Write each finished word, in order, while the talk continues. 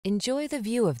Enjoy the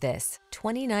view of this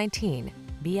 2019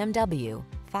 BMW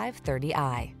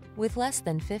 530i. With less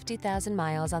than 50,000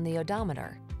 miles on the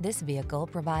odometer, this vehicle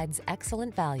provides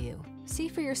excellent value. See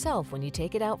for yourself when you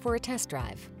take it out for a test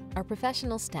drive. Our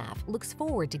professional staff looks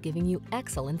forward to giving you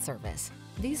excellent service.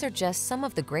 These are just some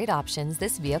of the great options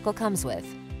this vehicle comes with: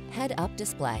 head-up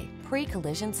display,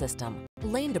 pre-collision system,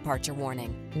 lane departure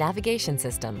warning, navigation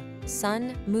system,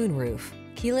 sun, moon roof,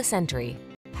 keyless entry,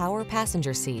 power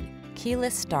passenger seat,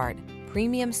 keyless start,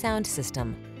 premium sound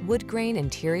system, wood grain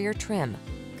interior trim.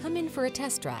 Come in for a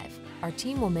test drive. Our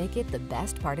team will make it the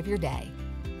best part of your day.